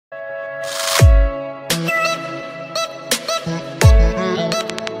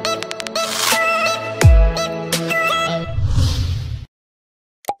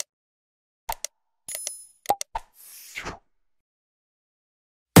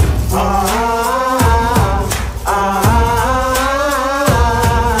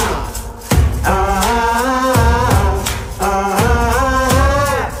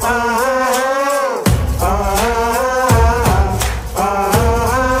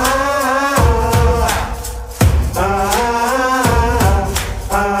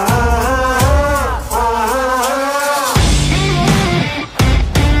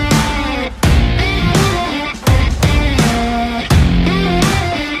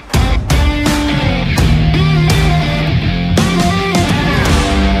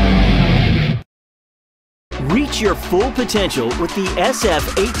Reach your full potential with the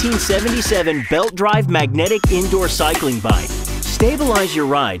SF1877 Belt Drive Magnetic Indoor Cycling Bike. Stabilize your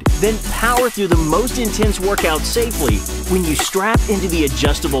ride, then power through the most intense workout safely when you strap into the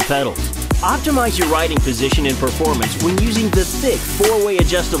adjustable pedals. Optimize your riding position and performance when using the thick 4-way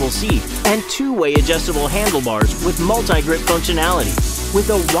adjustable seat and 2-way adjustable handlebars with multi-grip functionality. With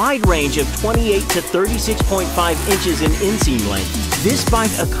a wide range of 28 to 36.5 inches in inseam length, this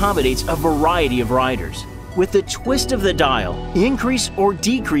bike accommodates a variety of riders. With the twist of the dial, increase or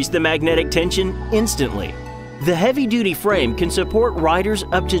decrease the magnetic tension instantly. The heavy-duty frame can support riders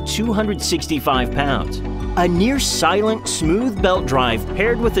up to 265 pounds. A near-silent, smooth belt drive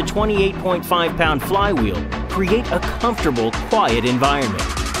paired with a 28.5-pound flywheel create a comfortable, quiet environment.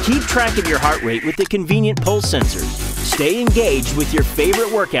 Keep track of your heart rate with the convenient pulse sensors. Stay engaged with your favorite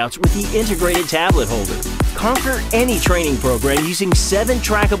workouts with the integrated tablet holder. Conquer any training program using 7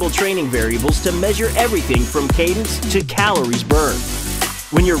 trackable training variables to measure everything from cadence to calories burned.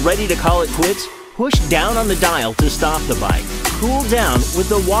 When you're ready to call it quits, push down on the dial to stop the bike. Cool down with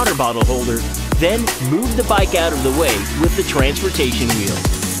the water bottle holder, then move the bike out of the way with the transportation wheel.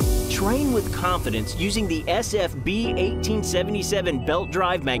 Train with confidence using the SFB1877 Belt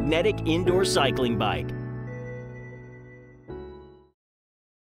Drive Magnetic Indoor Cycling Bike.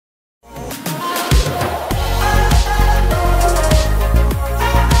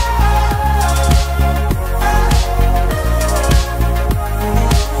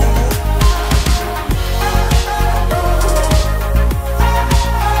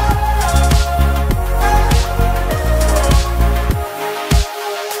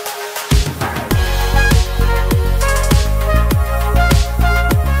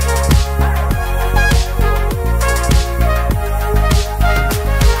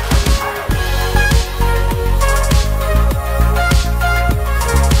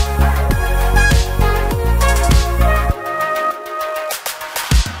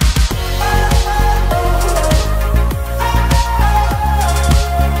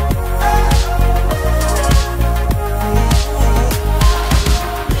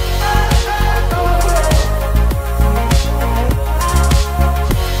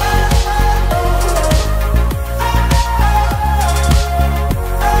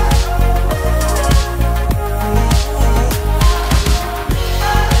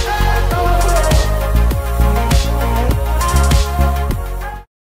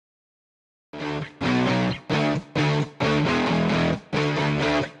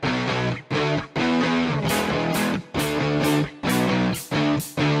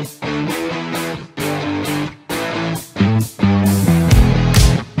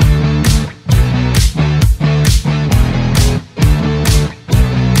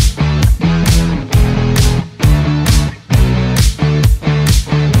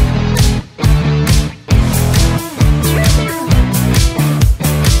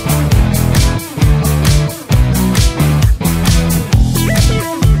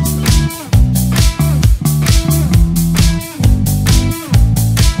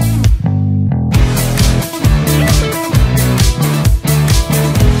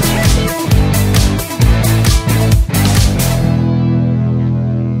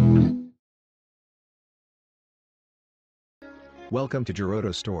 Welcome to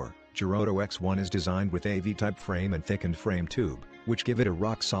Giroto's store. Giroto X1 is designed with AV-type frame and thickened frame tube, which give it a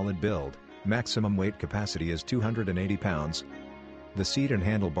rock-solid build. Maximum weight capacity is 280 pounds. The seat and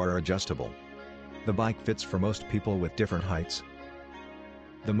handlebar are adjustable. The bike fits for most people with different heights.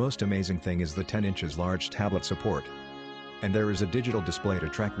 The most amazing thing is the 10 inches large tablet support. And there is a digital display to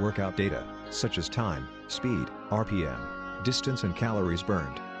track workout data, such as time, speed, RPM, distance and calories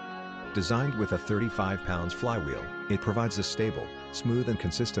burned. Designed with a 35 pounds flywheel, it provides a stable, smooth and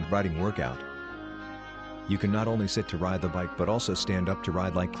consistent riding workout. You can not only sit to ride the bike but also stand up to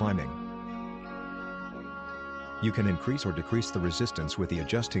ride like climbing. You can increase or decrease the resistance with the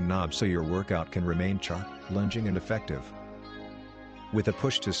adjusting knob so your workout can remain sharp, lunging and effective. With a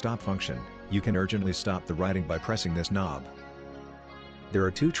push-to-stop function, you can urgently stop the riding by pressing this knob. There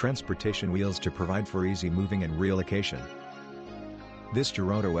are 2 transportation wheels to provide for easy moving and relocation. This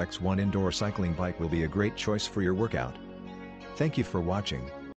Giroto X1 indoor cycling bike will be a great choice for your workout. Thank you for watching.